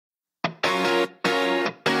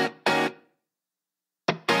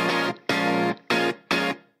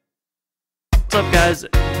up, guys?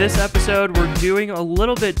 This episode we're doing a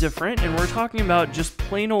little bit different, and we're talking about just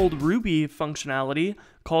plain old Ruby functionality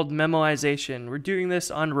called Memoization. We're doing this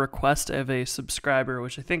on request of a subscriber,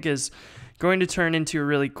 which I think is going to turn into a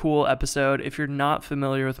really cool episode if you're not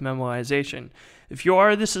familiar with Memoization. If you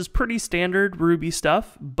are, this is pretty standard Ruby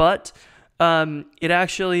stuff, but it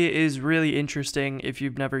actually is really interesting if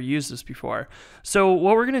you've never used this before. So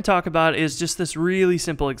what we're going to talk about is just this really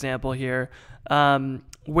simple example here,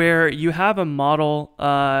 where you have a model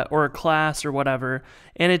or a class or whatever,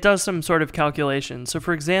 and it does some sort of calculation. So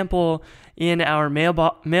for example, in our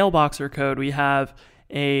mailboxer code, we have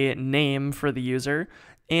a name for the user,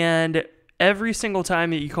 and every single time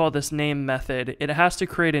that you call this name method, it has to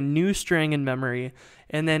create a new string in memory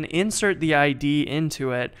and then insert the ID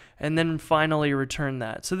into it and then finally return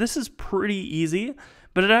that. So this is pretty easy,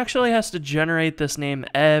 but it actually has to generate this name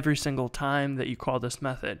every single time that you call this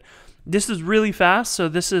method. This is really fast, so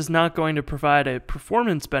this is not going to provide a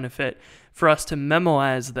performance benefit for us to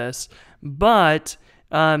memoize this, but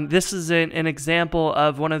this is an example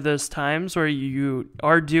of one of those times where you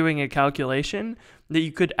are doing a calculation that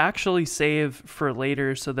you could actually save for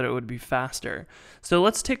later so that it would be faster. So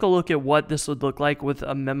let's take a look at what this would look like with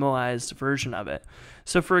a memoized version of it.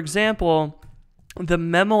 So for example, the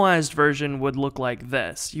memoized version would look like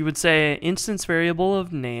this. You would say instance variable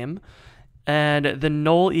of name and the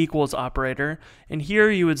null equals operator, and here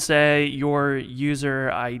you would say your user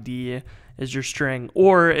ID is your string,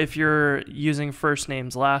 or if you're using first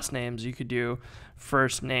names, last names, you could do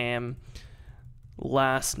first name,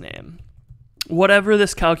 last name. Whatever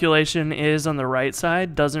this calculation is on the right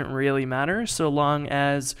side doesn't really matter so long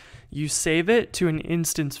as you save it to an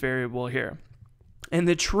instance variable here. And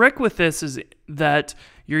the trick with this is that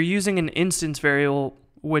you're using an instance variable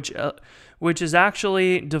which is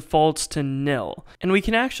actually defaults to nil. And we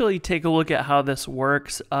can actually take a look at how this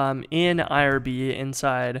works in IRB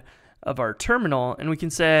inside of our terminal, and we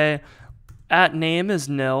can say @name is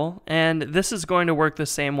nil, and this is going to work the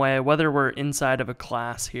same way whether we're inside of a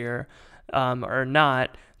class here or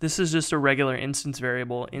not. This is just a regular instance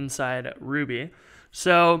variable inside Ruby.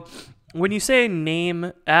 So when you say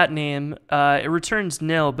name @name, it returns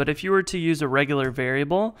nil, but if you were to use a regular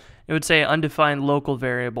variable, it would say undefined local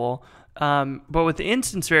variable. But with the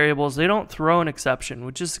instance variables, they don't throw an exception,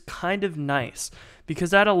 which is kind of nice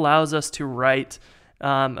because that allows us to write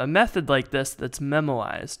a method like this that's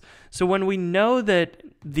memoized. So when we know that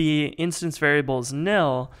the instance variable is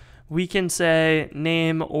nil, we can say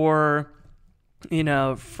name or,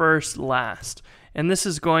 first, last. And this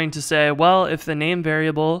is going to say, well, if the name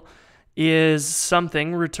variable is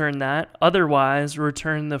something, return that. Otherwise,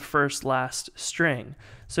 return the first, last string.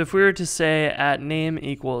 So if we were to say @name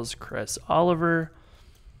equals Chris Oliver,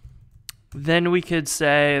 then we could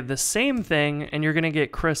say the same thing, and you're going to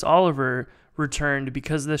get Chris Oliver returned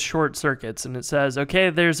because this short circuits, and it says, okay,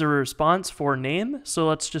 there's a response for name, so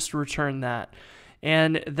let's just return that.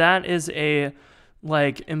 And that is a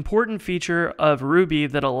important feature of Ruby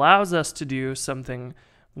that allows us to do something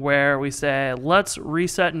where we say, let's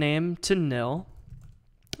reset name to nil.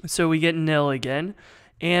 So we get nil again,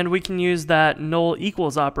 and we can use that null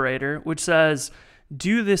equals operator, which says,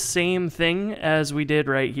 do the same thing as we did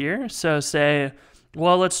right here. So say,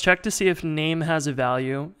 well, let's check to see if name has a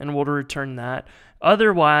value, and we'll return that.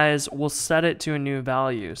 Otherwise, we'll set it to a new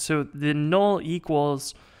value. So the null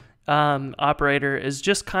equals operator is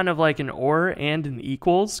just kind of like an or and an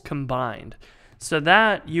equals combined. So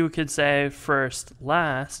that you could say first,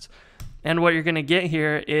 last, and what you're going to get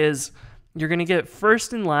here is you're going to get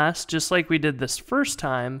first and last just like we did this first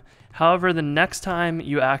time. However, the next time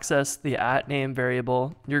you access the @name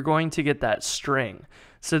variable, you're going to get that string.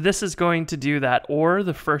 So this is going to do that or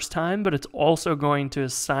the first time, but it's also going to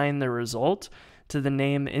assign the result to the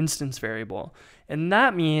name instance variable. And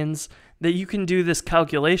that means that you can do this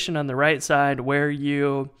calculation on the right side where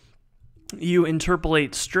you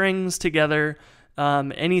interpolate strings together,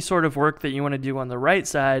 any sort of work that you want to do on the right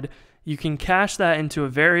side, you can cache that into a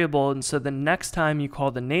variable, and so the next time you call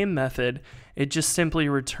the name method, it just simply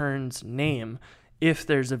returns name if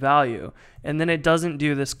there's a value. And then it doesn't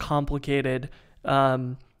do this complicated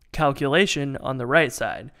calculation on the right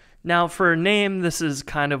side. Now for name, this is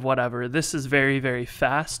kind of whatever. This is very, very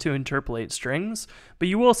fast to interpolate strings, but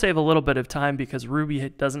you will save a little bit of time because Ruby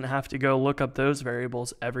doesn't have to go look up those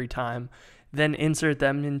variables every time, then insert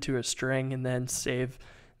them into a string and then save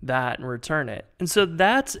that and return it. And so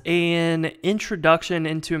that's an introduction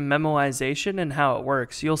into memoization and how it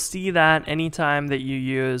works. You'll see that anytime that you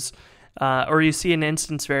use or you see an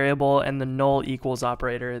instance variable and the null equals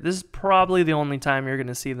operator. This is probably the only time you're going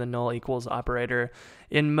to see the null equals operator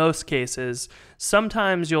in most cases.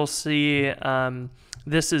 Sometimes you'll see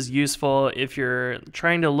this is useful if you're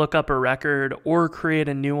trying to look up a record or create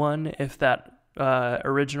a new one if that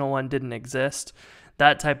original one didn't exist,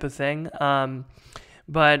 that type of thing.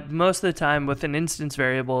 But most of the time with an instance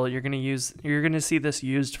variable, you're going to see this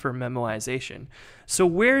used for memoization. So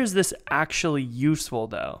where is this actually useful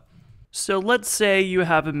though? So let's say you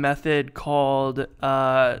have a method called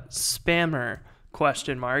spammer ?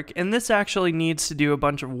 And this actually needs to do a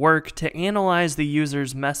bunch of work to analyze the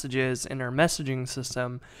user's messages in our messaging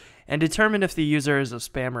system and determine if the user is a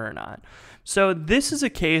spammer or not. So this is a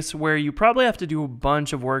case where you probably have to do a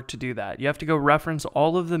bunch of work to do that. You have to go reference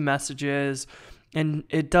all of the messages, and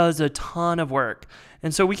it does a ton of work.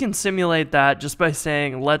 And so we can simulate that just by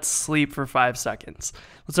saying, let's sleep for 5 seconds.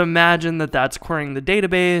 Let's imagine that that's querying the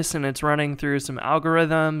database and it's running through some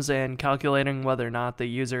algorithms and calculating whether or not the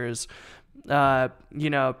user is,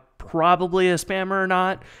 probably a spammer or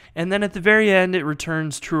not. And then at the very end, it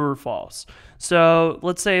returns true or false. So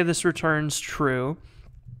let's say this returns true.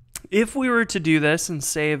 If we were to do this and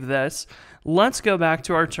save this, let's go back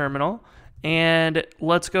to our terminal and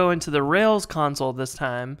let's go into the Rails console this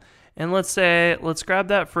time. And let's grab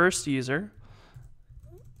that first user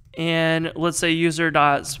and let's say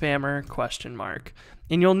user.spammer ?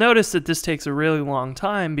 And you'll notice that this takes a really long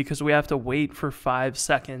time because we have to wait for 5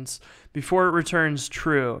 seconds before it returns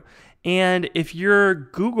true. And if you're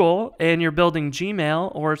Google and you're building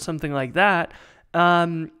Gmail or something like that,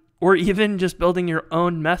 or even just building your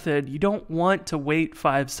own method, you don't want to wait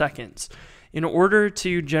 5 seconds. In order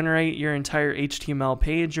to generate your entire HTML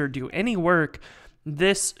page or do any work,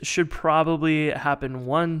 this should probably happen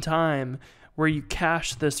one time where you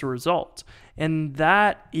cache this result. And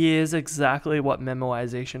that is exactly what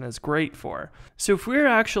memoization is great for. So if we're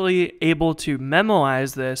actually able to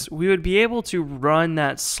memoize this, we would be able to run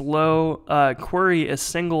that slow query a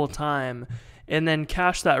single time and then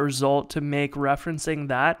cache that result to make referencing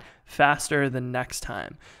that faster the next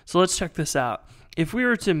time. So let's check this out. If we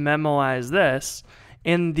were to memoize this,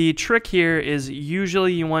 and the trick here is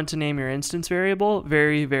usually you want to name your instance variable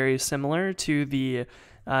very, very similar to the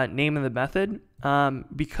name of the method.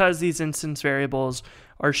 Because these instance variables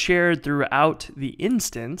are shared throughout the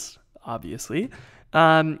instance, obviously,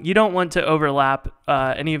 you don't want to overlap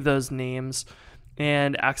any of those names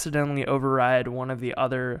and accidentally override one of the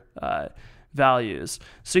other values.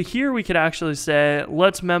 So here we could actually say,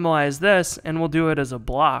 let's memoize this, and we'll do it as a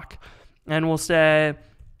block. And we'll say,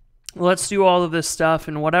 let's do all of this stuff,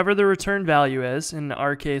 and whatever the return value is, in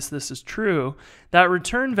our case this is true, that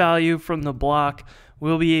return value from the block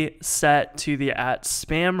will be set to the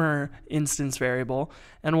 @spammer instance variable,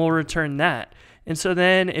 and we'll return that. And so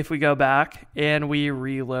then if we go back and we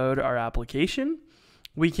reload our application,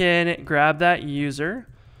 we can grab that user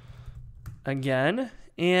again,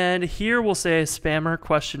 and here we'll say spammer ?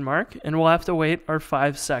 And we'll have to wait our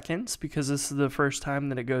 5 seconds because this is the first time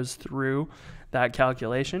that it goes through that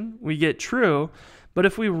calculation. We get true, but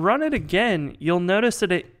if we run it again, you'll notice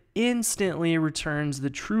that it instantly returns the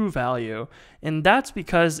true value, and that's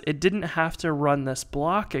because it didn't have to run this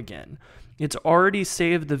block again. It's already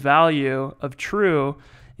saved the value of true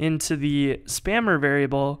into the spammer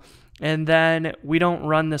variable, and then we don't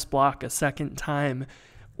run this block a second time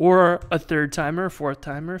or a third time or a fourth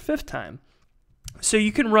time or a fifth time. So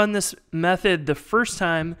you can run this method the first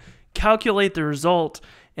time, calculate the result,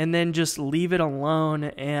 and then just leave it alone,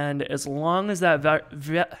 and as long as that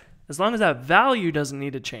value doesn't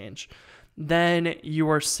need to change, then you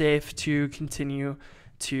are safe to continue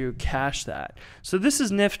to cache that. So this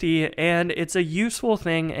is nifty, and it's a useful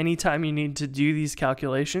thing anytime you need to do these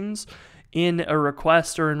calculations in a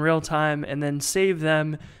request or in real time and then save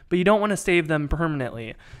them, but you don't want to save them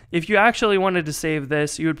permanently. If you actually wanted to save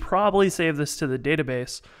this, you would probably save this to the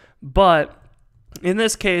database, but in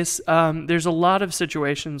this case, there's a lot of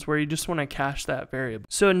situations where you just want to cache that variable.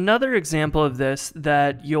 So another example of this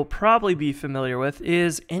that you'll probably be familiar with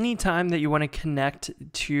is anytime that you want to connect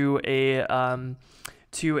to a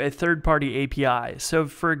third-party API. So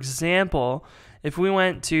for example, if we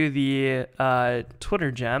went to the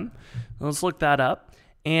Twitter gem, let's look that up,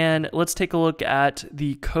 and let's take a look at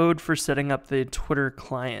the code for setting up the Twitter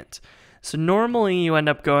client. So normally you end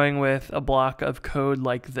up going with a block of code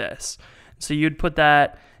like this. So you'd put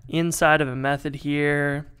that inside of a method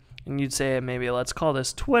here, and you'd say maybe let's call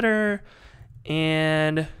this Twitter,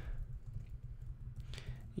 and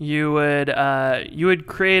you would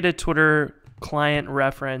create a Twitter client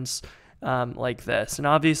reference like this, and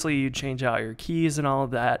obviously you change out your keys and all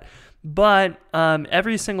of that. But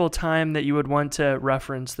every single time that you would want to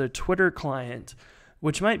reference the Twitter client,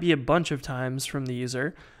 which might be a bunch of times from the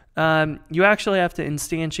user, you actually have to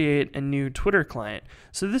instantiate a new Twitter client.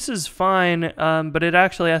 So this is fine, but it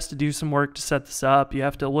actually has to do some work to set this up. You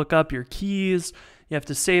have to look up your keys. You have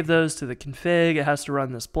to save those to the config. It has to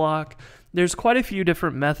run this block. There's quite a few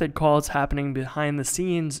different method calls happening behind the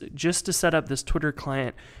scenes just to set up this Twitter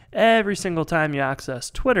client every single time you access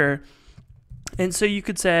Twitter. And so you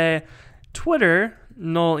could say Twitter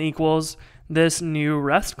null equals this new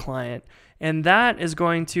REST client. And that is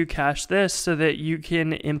going to cache this so that you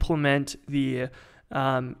can implement the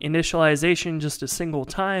initialization just a single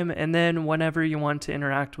time. And then whenever you want to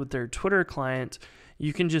interact with their Twitter client,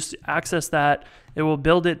 you can just access that. It will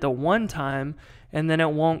build it the one time, and then it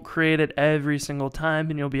won't create it every single time.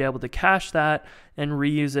 And you'll be able to cache that and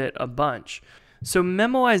reuse it a bunch. So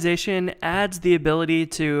memoization adds the ability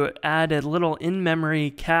to add a little in-memory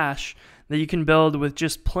cache that you can build with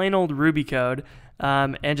just plain old Ruby code.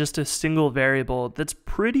 And just a single variable that's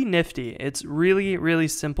pretty nifty. It's really, really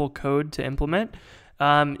simple code to implement.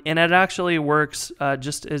 And it actually works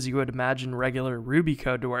just as you would imagine regular Ruby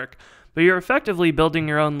code to work. But you're effectively building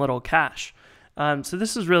your own little cache. So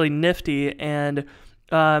this is really nifty. And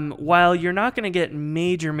while you're not going to get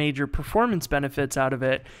major performance benefits out of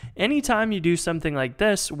it, anytime you do something like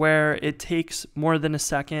this where it takes more than a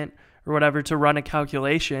second or whatever to run a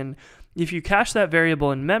calculation, if you cache that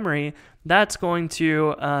variable in memory, that's going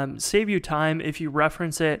to save you time if you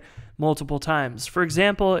reference it multiple times. For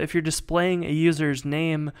example, if you're displaying a user's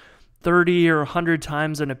name 30 or 100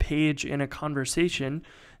 times on a page in a conversation,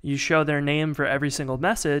 you show their name for every single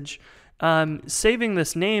message, saving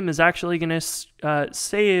this name is actually going to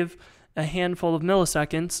save a handful of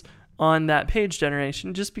milliseconds on that page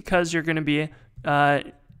generation, just because you're going to be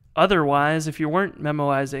otherwise, if you weren't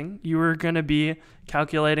memoizing, you were going to be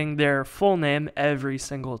calculating their full name every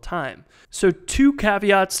single time. So 2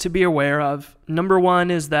 caveats to be aware of. Number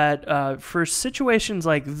 1 is that for situations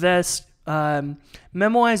like this,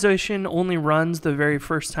 memoization only runs the very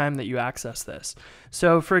first time that you access this.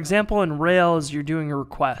 So for example, in Rails, you're doing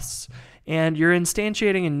requests and you're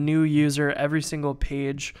instantiating a new user every single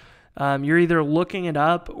page. You're either looking it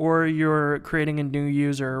up or you're creating a new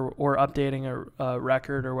user or updating a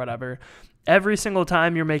record or whatever. Every single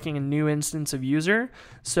time you're making a new instance of user.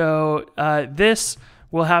 So this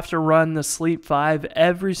will have to run the sleep 5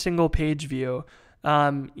 every single page view.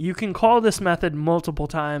 You can call this method multiple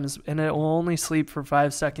times and it will only sleep for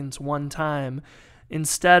 5 seconds one time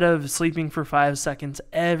instead of sleeping for 5 seconds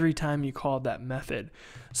every time you called that method.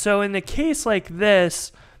 So in the case like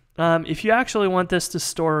this, if you actually want this to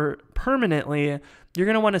store permanently, you're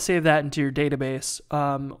going to want to save that into your database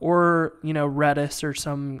or Redis or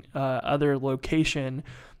some other location.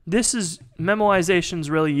 Memoization is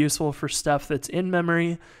really useful for stuff that's in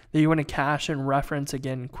memory that you want to cache and reference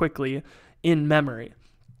again quickly in memory.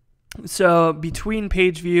 So between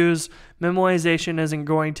page views, memoization isn't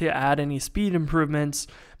going to add any speed improvements,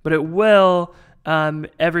 but it will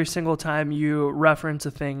every single time you reference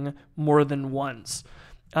a thing more than once.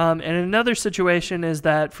 And another situation is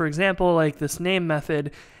that, for example, like this name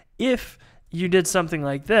method, if you did something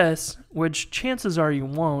like this, which chances are you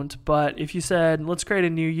won't, but if you said, let's create a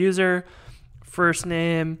new user, first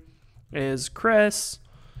name is Chris,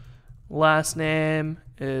 last name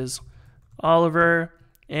is Oliver,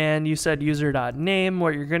 and you said user.name,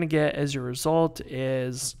 what you're going to get as your result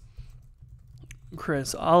is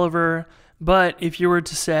Chris Oliver. But if you were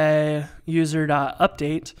to say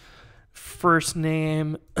user.update, first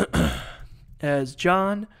name as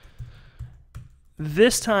John,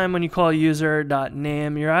 this time when you call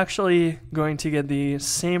user.name, you're actually going to get the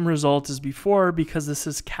same result as before because this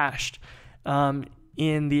is cached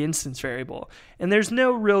in the instance variable. And there's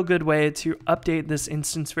no real good way to update this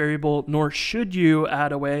instance variable, nor should you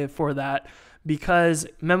add a way for that, because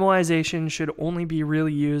memoization should only be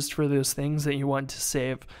really used for those things that you want to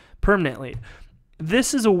save permanently.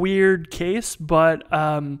 This is a weird case, but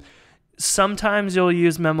sometimes you'll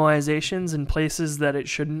use memoizations in places that it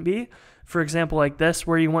shouldn't be. For example, like this,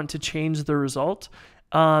 where you want to change the result.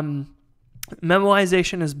 Memoization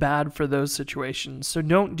is bad for those situations. So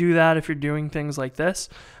don't do that if you're doing things like this.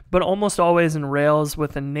 But almost always in Rails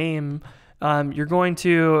with a name, you're going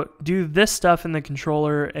to do this stuff in the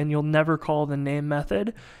controller and you'll never call the name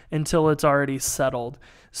method until it's already settled.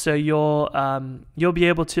 So you'll be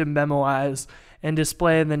able to memoize and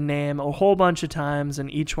display the name a whole bunch of times, and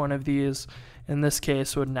each one of these, in this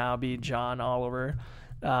case, would now be John Oliver.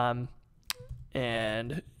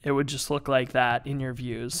 And it would just look like that in your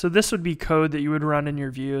views. So this would be code that you would run in your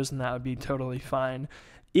views, and that would be totally fine.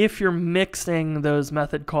 if you're mixing those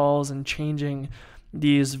method calls and changing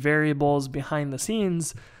these variables behind the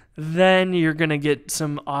scenes, then you're going to get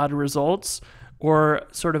some odd results or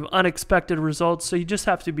sort of unexpected results. So you just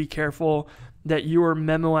have to be careful that you are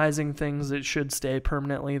memoizing things that should stay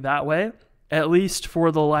permanently that way, at least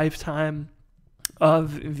for the lifetime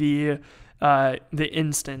of the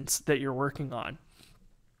instance that you're working on.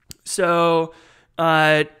 So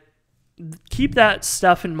keep that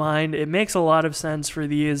stuff in mind. It makes a lot of sense for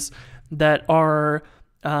these that are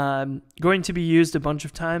going to be used a bunch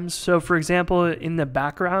of times. So for example, in the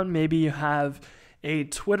background, maybe you have a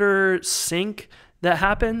Twitter sync that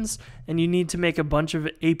happens and you need to make a bunch of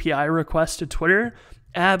API requests to Twitter.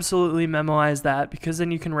 Absolutely memoize that, because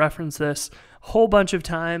then you can reference this a whole bunch of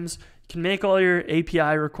times. You can make all your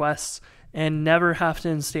API requests and never have to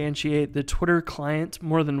instantiate the Twitter client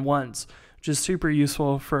more than once, which is super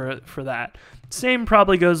useful for that. Same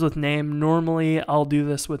probably goes with name. Normally I'll do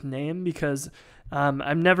this with name because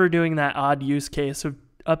I'm never doing that odd use case of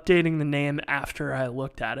updating the name after I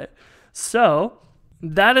looked at it. So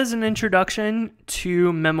that is an introduction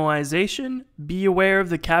to memoization. Be aware of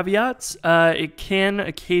the caveats. It can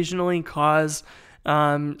occasionally cause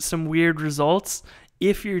some weird results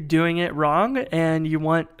if you're doing it wrong and you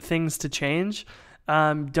want things to change.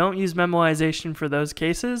 Don't use memoization for those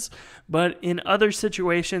cases, but in other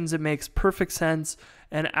situations, it makes perfect sense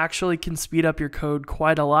and actually can speed up your code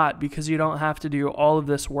quite a lot because you don't have to do all of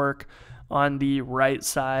this work on the right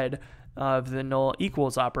side of the null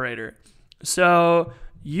equals operator. So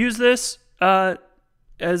use this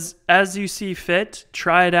as you see fit.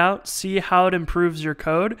 Try it out. See how it improves your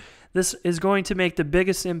code. This is going to make the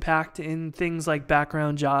biggest impact in things like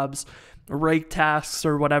background jobs, rake tasks,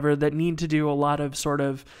 or whatever that need to do a lot of sort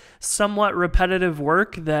of somewhat repetitive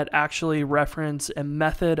work that actually reference a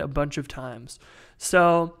method a bunch of times.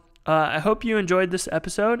 So I hope you enjoyed this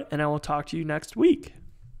episode, and I will talk to you next week.